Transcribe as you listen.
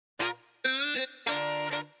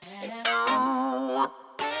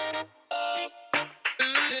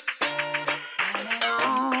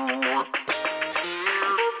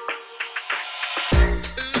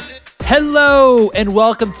Hello, and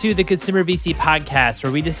welcome to the Consumer VC Podcast,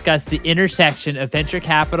 where we discuss the intersection of venture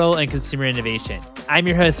capital and consumer innovation. I'm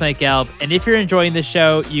your host, Mike Gelb, and if you're enjoying the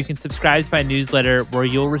show, you can subscribe to my newsletter where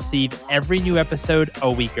you'll receive every new episode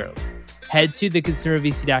a week early. Head to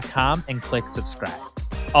theconsumervc.com and click subscribe.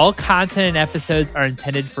 All content and episodes are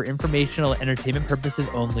intended for informational and entertainment purposes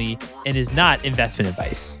only and is not investment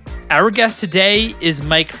advice. Our guest today is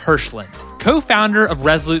Mike Hirshland, co-founder of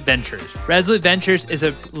Resolute Ventures. Resolute Ventures is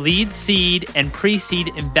a lead seed and pre-seed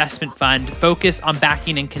investment fund focused on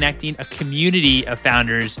backing and connecting a community of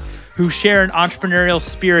founders who share an entrepreneurial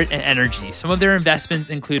spirit and energy. Some of their investments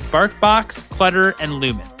include BARK, Clutter, and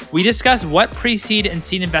Lumen. We discuss what pre-seed and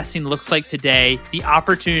seed investing looks like today, the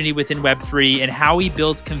opportunity within Web3, and how we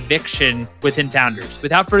build conviction within founders.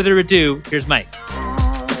 Without further ado, here's Mike.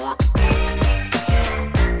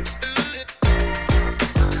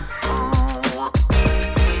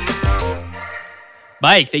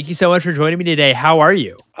 Mike, thank you so much for joining me today. How are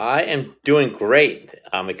you? I am doing great.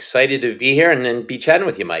 I'm excited to be here and then be chatting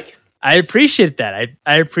with you, Mike. I appreciate that.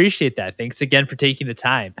 I appreciate that. Thanks again for taking the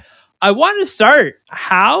time. I want to start.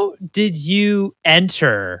 How did you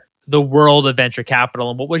enter the world of venture capital,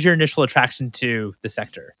 and what was your initial attraction to the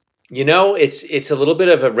sector? You know, it's a little bit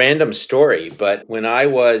of a random story, but when I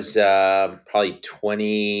was probably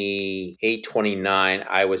 28, 29,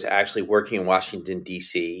 I was actually working in Washington,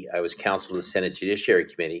 D.C. I was counsel to the Senate Judiciary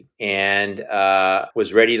Committee and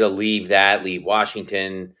was ready to leave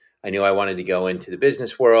Washington. I knew I wanted to go into the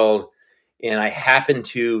business world. And I happened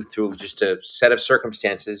to, through just a set of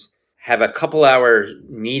circumstances, have a couple-hour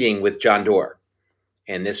meeting with John Doerr.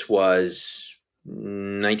 And this was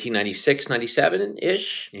 1996,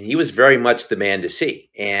 97-ish. And he was very much the man to see.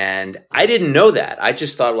 And I didn't know that. I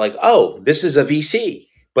just thought like, oh, this is a VC.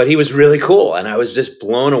 But he was really cool. And I was just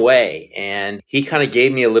blown away. And he kind of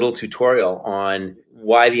gave me a little tutorial on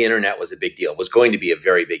why the internet was a big deal, was going to be a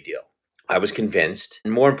very big deal. I was convinced.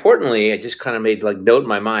 And more importantly, I just kind of made like note in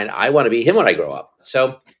my mind, I want to be him when I grow up. So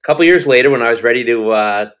a couple of years later, when I was ready to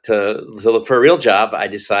look for a real job, I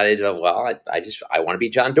decided, I want to be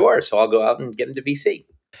John Doerr. So I'll go out and get into VC.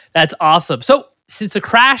 That's awesome. So since the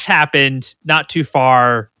crash happened not too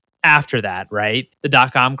far after that, right? The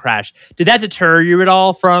dot-com crash, did that deter you at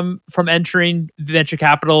all from entering venture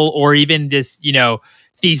capital, or even this,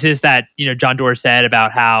 thesis that, John Doerr said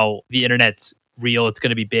about how the internet's real, it's going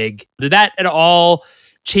to be big? Did that at all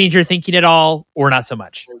change your thinking at all, or not so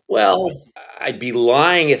much? Well, I'd be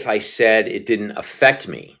lying if I said it didn't affect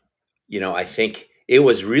me. I think it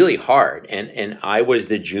was really hard. And I was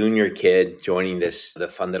the junior kid joining the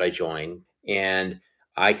fund that I joined. And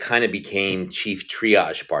I kind of became chief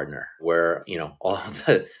triage partner, where, all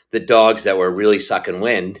the dogs that were really sucking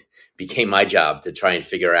wind became my job to try and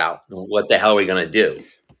figure out what the hell are we going to do.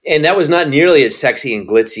 And that was not nearly as sexy and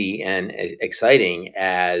glitzy and as exciting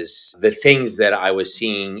as the things that I was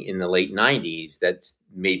seeing in the late 90s that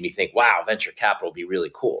made me think, wow, venture capital would be really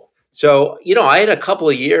cool. So, I had a couple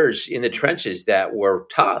of years in the trenches that were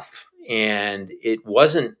tough, and it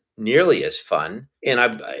wasn't nearly as fun. And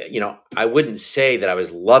I wouldn't say that I was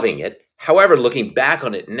loving it. However, looking back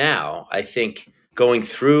on it now, I think going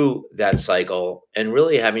through that cycle and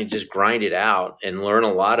really having to just grind it out and learn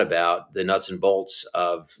a lot about the nuts and bolts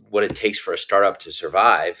of what it takes for a startup to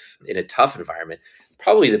survive in a tough environment,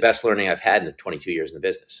 probably the best learning I've had in the 22 years in the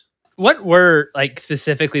business. What were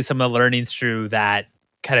specifically some of the learnings through that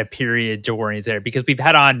kind of period during there? Because we've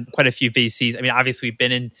had on quite a few VCs. I mean, obviously we've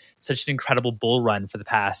been in such an incredible bull run for the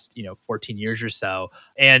past, 14 years or so.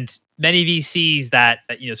 And many VCs that,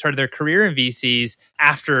 started their career in VCs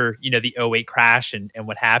after, the 08 crash and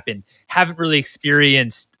what happened haven't really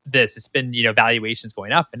experienced this. It's been, valuations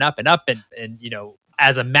going up and up and up. And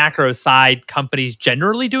as a macro side, companies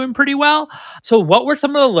generally doing pretty well. So what were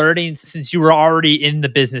some of the learnings since you were already in the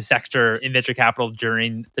business sector in venture capital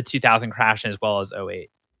during the 2000 crash as well as 08?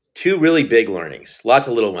 Two really big learnings, lots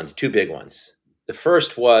of little ones, two big ones. The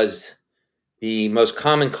first was the most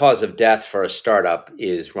common cause of death for a startup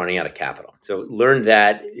is running out of capital. So learned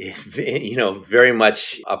that, very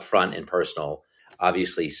much upfront and personal,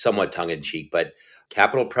 obviously somewhat tongue in cheek, but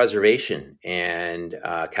capital preservation and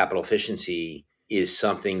capital efficiency is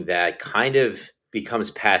something that kind of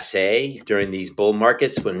becomes passé during these bull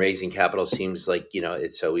markets when raising capital seems like,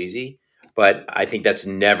 it's so easy. But I think that's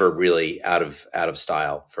never really out of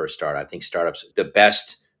style for a startup. I think startups, the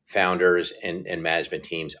best founders and management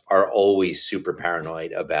teams are always super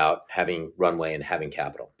paranoid about having runway and having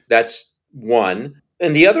capital. That's one.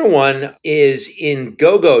 And the other one is in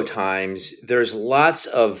go-go times, there's lots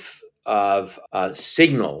of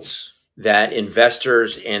signals that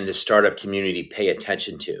investors and the startup community pay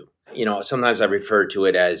attention to. Sometimes I refer to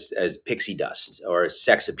it as pixie dust or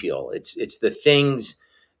sex appeal. It's the things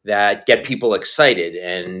that get people excited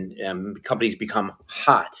and companies become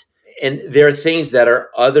hot. And there are things that are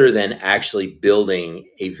other than actually building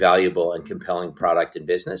a valuable and compelling product and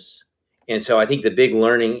business. And so I think the big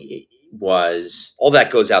learning was all that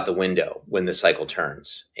goes out the window when the cycle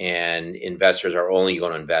turns, and investors are only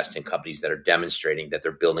going to invest in companies that are demonstrating that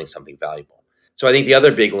they're building something valuable. So I think the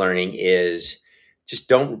other big learning is just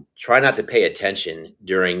don't try not to pay attention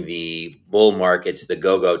during the bull markets, the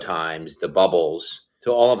go-go times, the bubbles,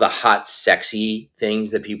 to all of the hot, sexy things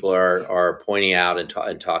that people are pointing out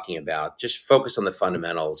and talking about. Just focus on the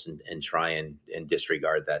fundamentals and try and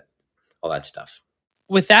disregard all that stuff.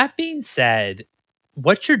 With that being said,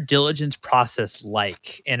 what's your diligence process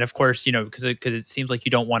like? And of course, because it seems like you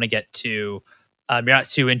don't want to get too, you're not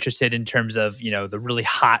too interested in terms of, the really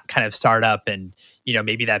hot kind of startup and,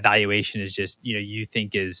 maybe that valuation is just, you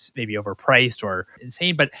think is maybe overpriced or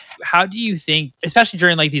insane. But how do you think, especially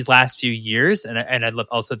during like these last few years, and I'd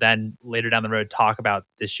also then later down the road talk about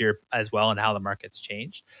this year as well and how the market's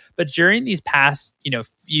changed. But during these past,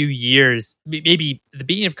 few years, maybe the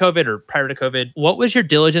beginning of COVID or prior to COVID, what was your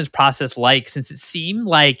diligence process like? Since it seemed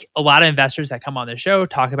like a lot of investors that come on the show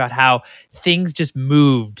talk about how things just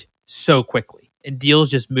moved so quickly and deals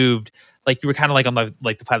just moved like you were kind of like on the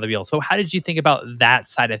fly of the wheel. So how did you think about that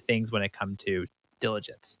side of things when it come to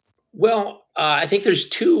diligence? Well, I think there's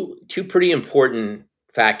two pretty important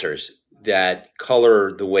factors that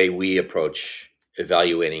color the way we approach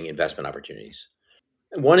evaluating investment opportunities.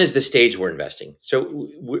 One is the stage we're investing. So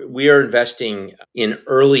we are investing in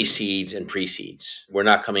early seeds and pre-seeds. We're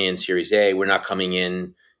not coming in Series A. We're not coming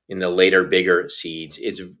in the later, bigger seeds.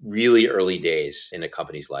 It's really early days in a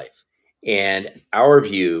company's life. And our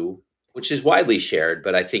view, which is widely shared,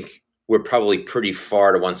 but I think we're probably pretty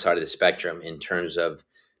far to one side of the spectrum in terms of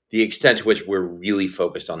the extent to which we're really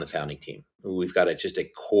focused on the founding team. We've got just a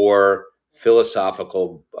core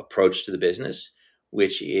philosophical approach to the business,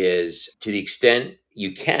 which is to the extent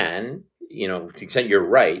you can, to the extent you're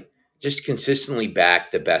right, just consistently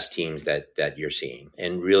back the best teams that you're seeing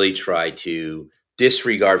and really try to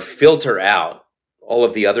disregard, filter out all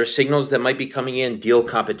of the other signals that might be coming in, deal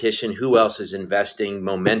competition, who else is investing,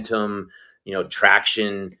 momentum,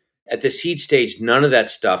 traction. At the seed stage, none of that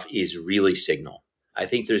stuff is really signal. I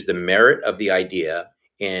think there's the merit of the idea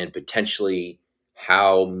and potentially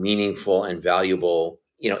how meaningful and valuable,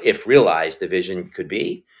 if realized, the vision could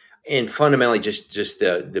be. And fundamentally, just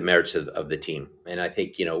the merits of the team. And I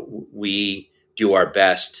think, we do our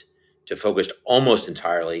best to focus almost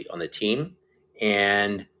entirely on the team.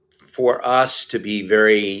 And for us to be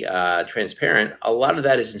very transparent, a lot of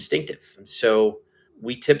that is instinctive. So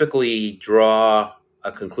we typically draw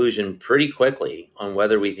a conclusion pretty quickly on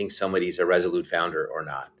whether we think somebody's a Resolute founder or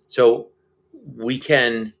not. So we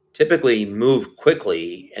can typically move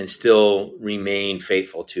quickly and still remain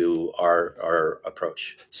faithful to our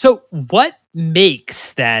approach. So what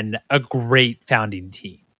makes then a great founding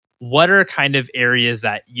team? What are kind of areas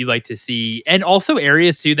that you like to see, and also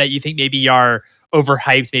areas too that you think maybe are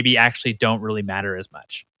overhyped, maybe actually don't really matter as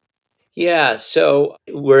much? Yeah, so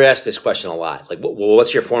we're asked this question a lot. Like,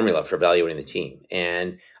 what's your formula for evaluating the team?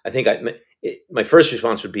 And I think my first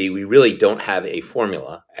response would be, we really don't have a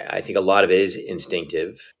formula. I think a lot of it is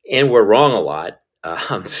instinctive, and we're wrong a lot.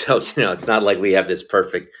 So, it's not like we have this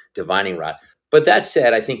perfect divining rod. But that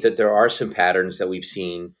said, I think that there are some patterns that we've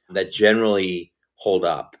seen that generally hold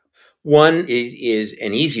up. One is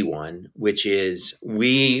an easy one, which is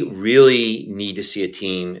we really need to see a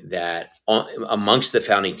team that amongst the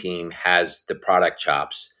founding team has the product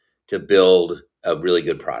chops to build a really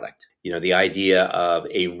good product. The idea of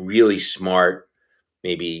a really smart,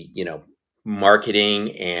 maybe,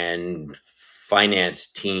 marketing and finance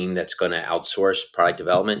team that's going to outsource product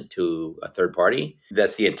development to a third party.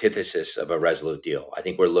 That's the antithesis of a Resolute deal. I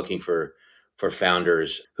think we're looking for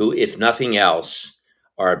founders who, if nothing else,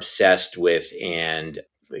 are obsessed with and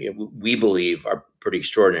we believe are pretty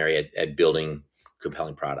extraordinary at building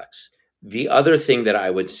compelling products. The other thing that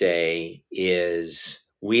I would say is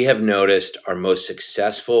we have noticed our most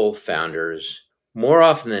successful founders, more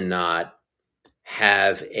often than not,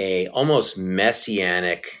 have a almost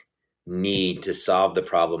messianic need to solve the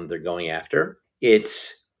problem they're going after.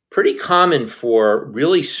 It's pretty common for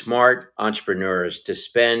really smart entrepreneurs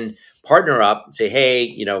to partner up, say,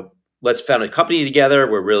 hey, let's found a company together.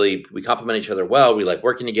 We complement each other well. We like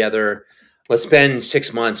working together. Let's spend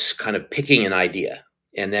 6 months kind of picking an idea.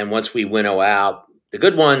 And then once we winnow out the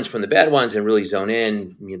good ones from the bad ones and really zone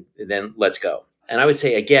in, then let's go. And I would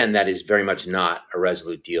say, again, that is very much not a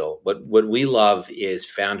Resolute deal. What we love is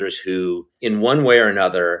founders who, in one way or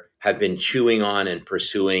another, have been chewing on and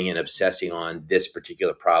pursuing and obsessing on this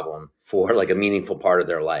particular problem for like a meaningful part of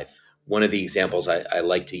their life. One of the examples I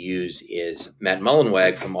like to use is Matt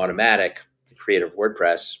Mullenweg from Automatic, the creator of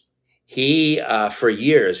WordPress. He, for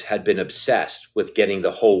years, had been obsessed with getting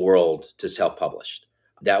the whole world to self-published.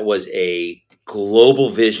 That was a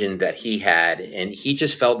global vision that he had, and he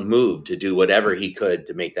just felt moved to do whatever he could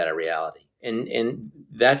to make that a reality. And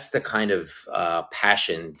that's the kind of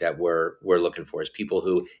passion that we're looking for, is people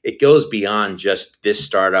who, it goes beyond just this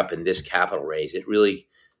startup and this capital raise. It really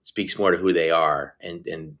speaks more to who they are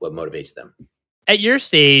and what motivates them. At your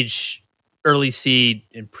stage, early seed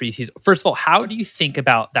and pre-seed, first of all, how do you think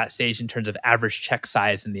about that stage in terms of average check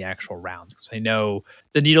size in the actual round? Because I know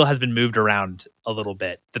the needle has been moved around a little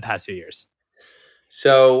bit the past few years.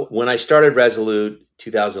 So when I started Resolute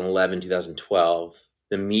 2011, 2012,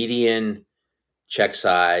 the median check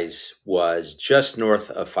size was just north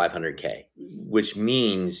of 500K, which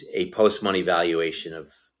means a post-money valuation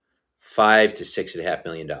of $5 to $6.5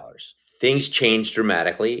 million. Things changed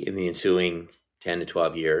dramatically in the ensuing 10 to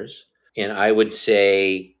 12 years. And I would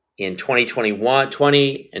say in 20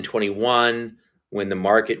 and 21, when the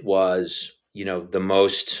market was, the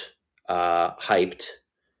most hyped,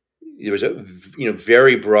 there was a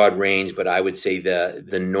very broad range, but I would say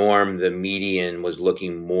the norm, the median, was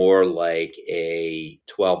looking more like a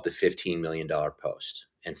 $12 to $15 million post.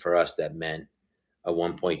 And for us, that meant a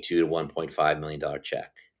 $1.2 to $1.5 million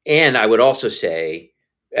check. And I would also say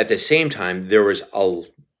at the same time, there was a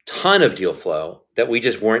ton of deal flow that we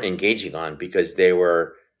just weren't engaging on because they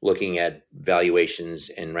were looking at valuations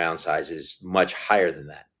and round sizes much higher than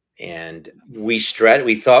that. And we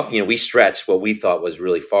stretched what we thought was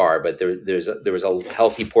really far, but there was a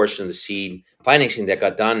healthy portion of the seed financing that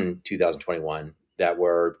got done in 2021 that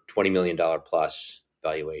were $20 million plus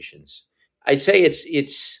valuations. I'd say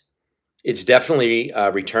it's definitely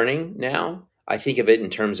returning now. I think of it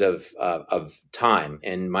in terms of time,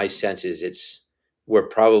 and my sense is we're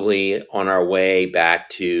probably on our way back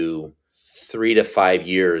to 3 to 5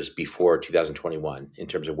 years before 2021 in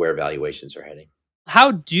terms of where valuations are heading.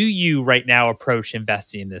 How do you right now approach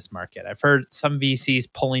investing in this market? I've heard some VCs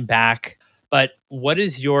pulling back, but what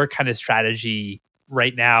is your kind of strategy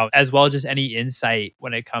right now, as well as just any insight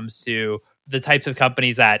when it comes to the types of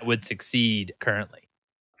companies that would succeed currently?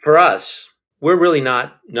 For us, we're really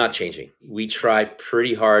not changing. We try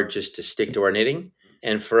pretty hard just to stick to our knitting.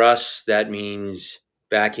 And for us, that means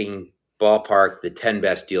backing ballpark the 10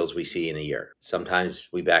 best deals we see in a year. Sometimes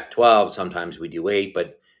we back 12, sometimes we do 8,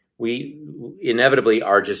 but we inevitably,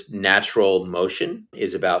 our just natural motion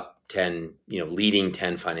is about 10, leading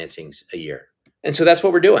 10 financings a year. And so that's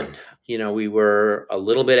what we're doing. We were a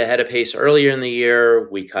little bit ahead of pace earlier in the year.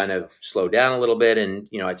 We kind of slowed down a little bit, and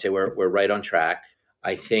I'd say we're right on track.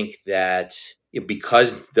 I think that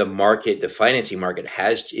because the financing market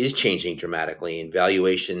is changing dramatically, and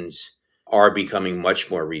valuations are becoming much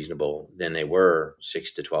more reasonable than they were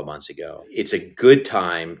 6 to 12 months ago, it's a good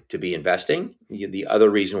time to be investing. The other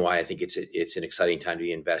reason why I think it's an exciting time to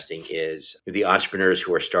be investing is the entrepreneurs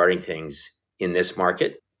who are starting things in this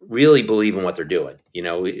market really believe in what they're doing.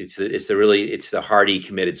 It's the hardy,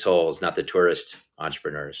 committed souls, not the tourist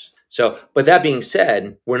entrepreneurs. So, but that being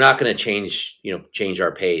said, we're not going to change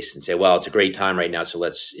our pace and say, well, it's a great time right now, so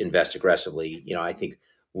let's invest aggressively. I think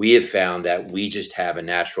we have found that we just have a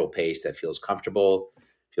natural pace that feels comfortable,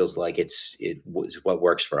 feels like it's what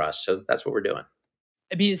works for us. So that's what we're doing.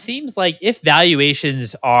 I mean, it seems like if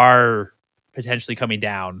valuations are potentially coming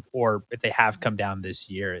down, or if they have come down this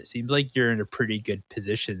year, it seems like you're in a pretty good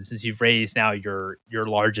position since you've raised now your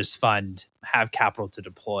largest fund, have capital to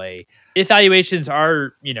deploy. If valuations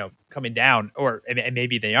are, coming down, or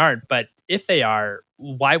maybe they aren't, but if they are,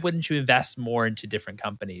 why wouldn't you invest more into different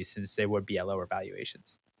companies since they would be at lower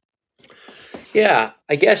valuations? Yeah,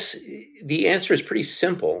 I guess the answer is pretty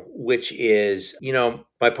simple, which is,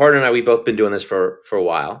 my partner and I, we've both been doing this for a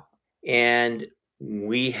while, and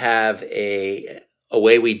we have a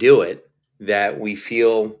way we do it that we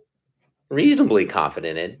feel reasonably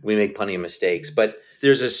confident in. We make plenty of mistakes, but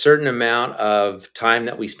there's a certain amount of time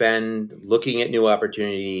that we spend looking at new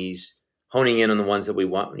opportunities, honing in on the ones that we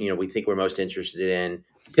want, we think we're most interested in,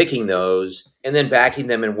 picking those, and then backing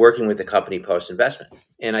them and working with the company post-investment.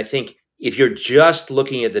 And I think if you're just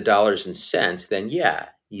looking at the dollars and cents, then yeah,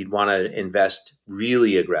 you'd want to invest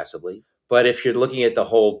really aggressively. But if you're looking at the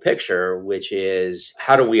whole picture, which is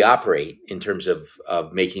how do we operate in terms of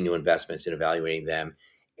making new investments and evaluating them,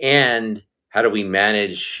 and how do we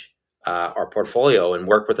manage our portfolio and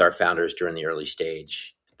work with our founders during the early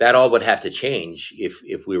stage, that all would have to change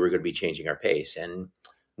if we were going to be changing our pace. And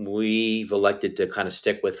we've elected to kind of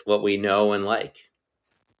stick with what we know and like.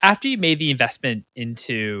 After you made the investment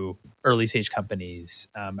into early stage companies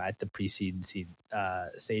at the pre-seed and seed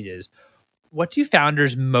stages, what do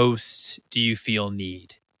founders most do you feel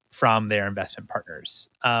need from their investment partners?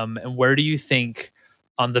 And where do you think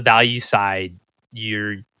on the value side,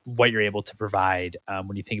 what you're able to provide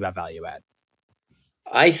when you think about value add?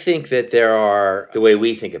 I think that the way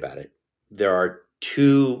we think about it, there are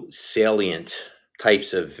two salient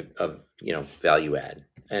types of value add.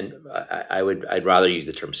 And I'd rather use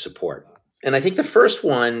the term support. And I think the first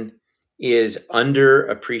one is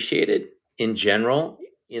underappreciated in general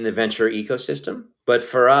in the venture ecosystem, but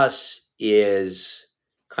for us is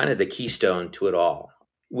kind of the keystone to it all,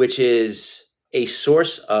 which is a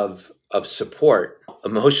source of support,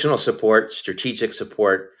 emotional support, strategic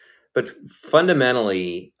support, but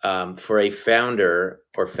fundamentally for a founder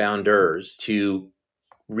or founders to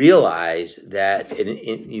realize that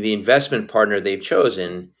the investment partner they've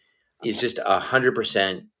chosen is just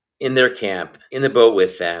 100% in their camp, in the boat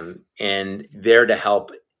with them, and there to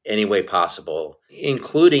help any way possible,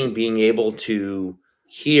 including being able to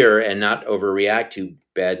hear and not overreact to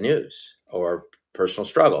bad news or personal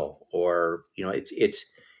struggle. Or,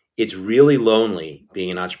 it's really lonely being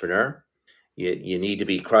an entrepreneur. You need to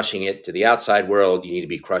be crushing it to the outside world. You need to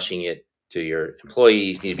be crushing it to your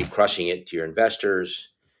employees. You need to be crushing it to your investors.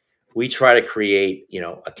 We try to create,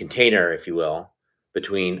 a container, if you will,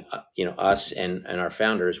 between, us and our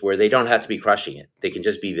founders where they don't have to be crushing it. They can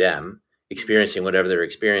just be them experiencing whatever they're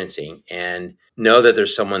experiencing and know that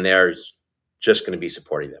there's someone there who's just going to be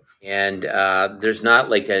supporting them. And there's not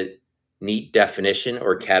like a neat definition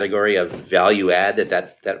or category of value add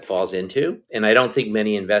that falls into. And I don't think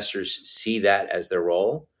many investors see that as their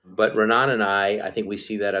role. But Renan and I think we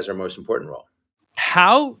see that as our most important role.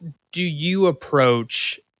 How do you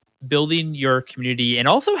approach building your community? And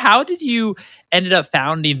also, how did you ended up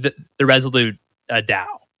founding the Resolute DAO?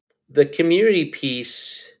 The community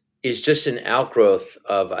piece is just an outgrowth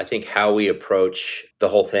of, I think, how we approach the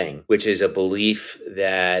whole thing, which is a belief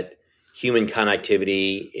that human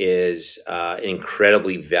connectivity is an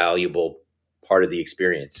incredibly valuable part of the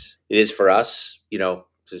experience. It is for us,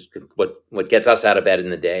 just what gets us out of bed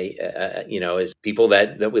in the day, is people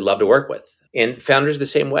that we love to work with. And founders the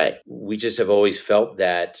same way. We just have always felt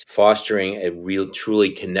that fostering a real, truly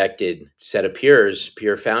connected set of peer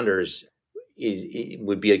founders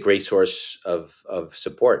would be a great source of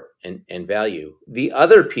support and value. The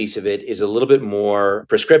other piece of it is a little bit more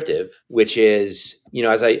prescriptive, which is,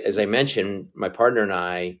 as I mentioned, my partner and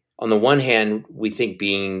I, on the one hand, we think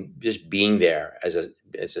being there as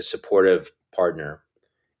a supportive partner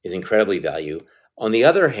is incredibly valuable. On the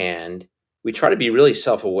other hand, we try to be really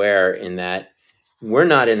self-aware in that we're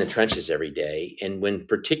not in the trenches every day. And when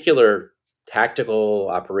particular tactical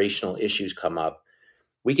operational issues come up,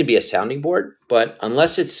 we can be a sounding board, but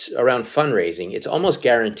unless it's around fundraising, it's almost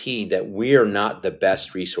guaranteed that we are not the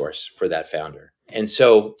best resource for that founder. And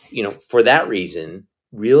so, for that reason,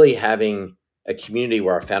 really having a community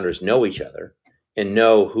where our founders know each other and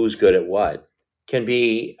know who's good at what can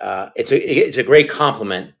be, it's a great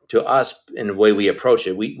compliment to us in the way we approach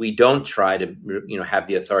it. We don't try to, have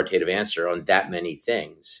the authoritative answer on that many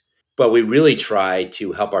things, but we really try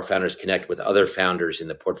to help our founders connect with other founders in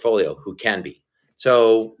the portfolio who can be.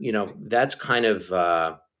 So, that's kind of,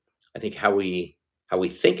 I think how we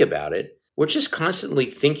think about it. We're just constantly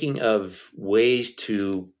thinking of ways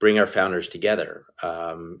to bring our founders together.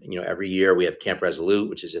 Every year we have Camp Resolute,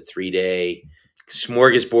 which is a 3-day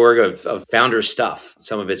smorgasbord of founder stuff.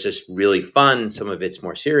 Some of it's just really fun. Some of it's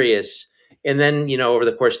more serious. And then, over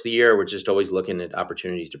the course of the year, we're just always looking at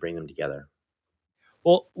opportunities to bring them together.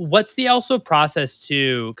 Well, what's the also process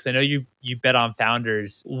too? Because I know you bet on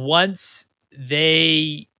founders. Once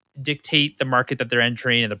they dictate the market that they're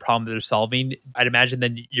entering and the problem that they're solving, I'd imagine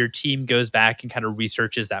then your team goes back and kind of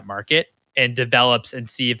researches that market and develops and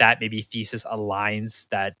see if that maybe thesis aligns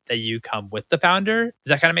that you come with the founder. Does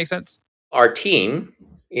that kind of make sense? Our team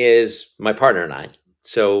is my partner and I.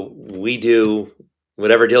 So we do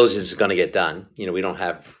whatever diligence is going to get done. We don't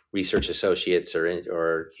have research associates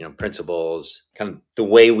or principals. Kind of the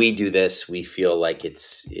way we do this, we feel like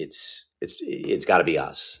it's got to be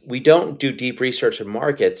us. We don't do deep research in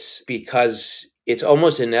markets because it's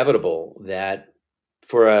almost inevitable that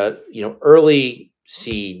for a early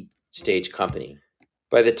seed stage company,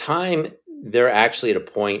 by the time they're actually at a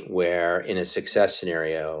point where in a success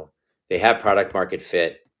scenario, they have product market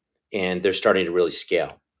fit and they're starting to really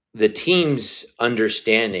scale, the team's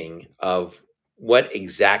understanding of what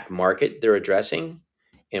exact market they're addressing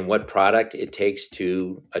and what product it takes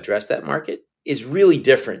to address that market is really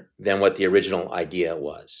different than what the original idea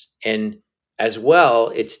was. And As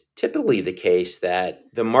well, it's typically the case that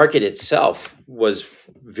the market itself was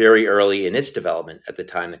very early in its development at the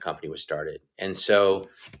time the company was started. And so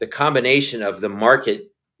the combination of the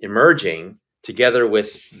market emerging together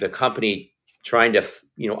with the company trying to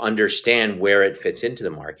understand where it fits into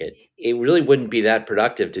the market, it really wouldn't be that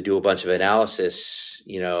productive to do a bunch of analysis,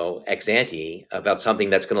 ex ante about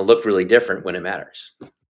something that's going to look really different when it matters.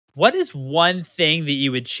 What is one thing that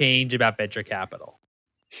you would change about venture capital?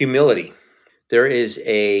 Humility. There is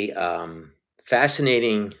a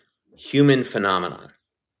fascinating human phenomenon,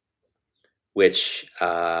 which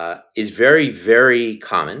is very, very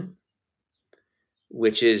common,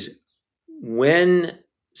 which is when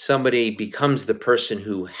somebody becomes the person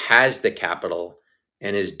who has the capital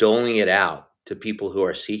and is doling it out to people who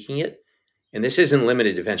are seeking it. And this isn't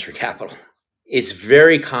limited to venture capital. It's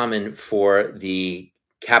very common for the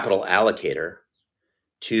capital allocator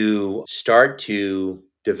to start to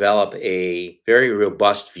develop a very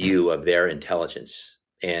robust view of their intelligence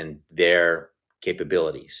and their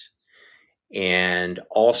capabilities, and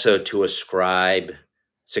also to ascribe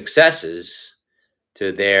successes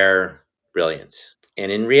to their brilliance.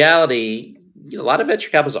 And in reality, a lot of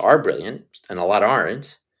venture capitalists are brilliant and a lot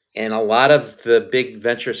aren't. And a lot of the big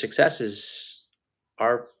venture successes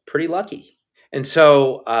are pretty lucky. And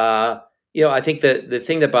so, I think that the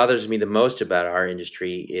thing that bothers me the most about our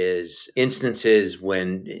industry is instances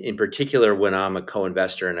when, in particular, when I'm a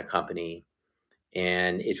co-investor in a company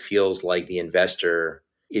and it feels like the investor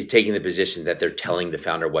is taking the position that they're telling the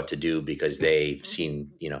founder what to do because they've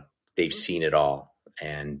seen it all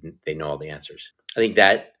and they know all the answers. I think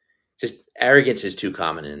that just arrogance is too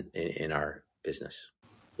common in our business.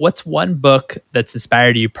 What's one book that's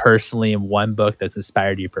inspired you personally and one book that's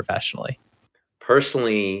inspired you professionally?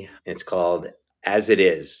 Personally, it's called As It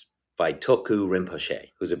Is by Tulku Rinpoche,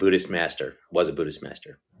 who's was a Buddhist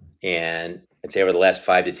master. And I'd say over the last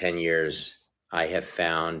 5 to 10 years, I have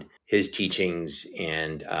found his teachings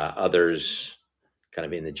and others kind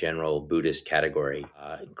of in the general Buddhist category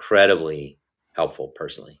incredibly helpful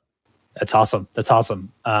personally. That's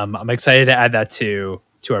awesome. I'm excited to add that to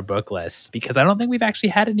our book list because I don't think we've actually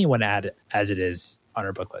had anyone add As It Is on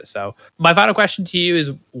our book list. So my final question to you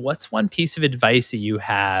is, what's one piece of advice that you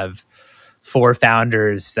have for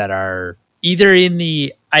founders that are either in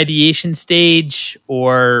the ideation stage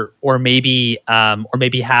or maybe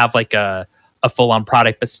have like a full-on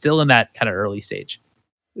product, but still in that kind of early stage?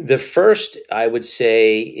 The first I would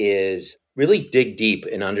say is really dig deep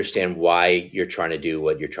and understand why you're trying to do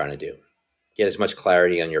what you're trying to do. Get as much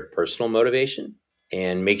clarity on your personal motivation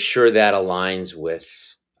and make sure that aligns with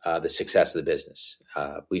the success of the business.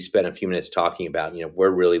 We spent a few minutes talking about, we're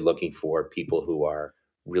really looking for people who are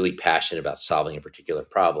really passionate about solving a particular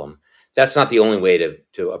problem. That's not the only way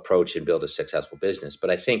to approach and build a successful business. But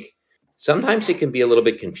I think sometimes it can be a little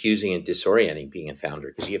bit confusing and disorienting being a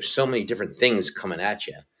founder because you have so many different things coming at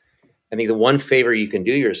you. I think the one favor you can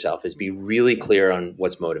do yourself is be really clear on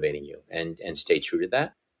what's motivating you and stay true to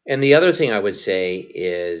that. And the other thing I would say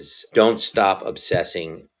is don't stop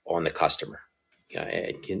obsessing on the customer.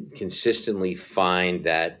 I can consistently find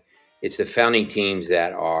that it's the founding teams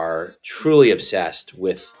that are truly obsessed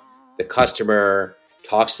with the customer,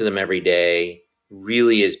 talks to them every day,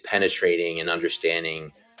 really is penetrating and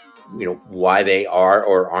understanding, why they are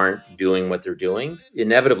or aren't doing what they're doing.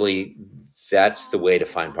 Inevitably, that's the way to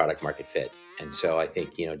find product market fit. And so I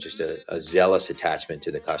think, just a zealous attachment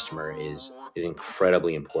to the customer is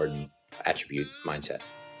incredibly important attribute mindset.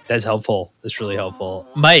 That's helpful. That's really helpful.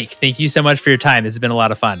 Mike, thank you so much for your time. This has been a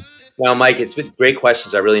lot of fun. Well, Mike, it's been great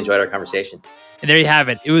questions. I really enjoyed our conversation. And there you have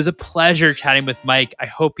it. It was a pleasure chatting with Mike. I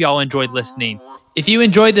hope you all enjoyed listening. If you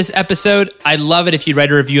enjoyed this episode, I'd love it if you'd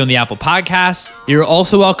write a review on the Apple Podcasts. You're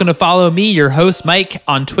also welcome to follow me, your host, Mike,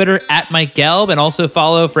 on Twitter @Mike Gelb, and also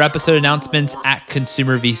follow for episode announcements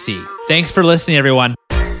 @ConsumerVC. Thanks for listening, everyone.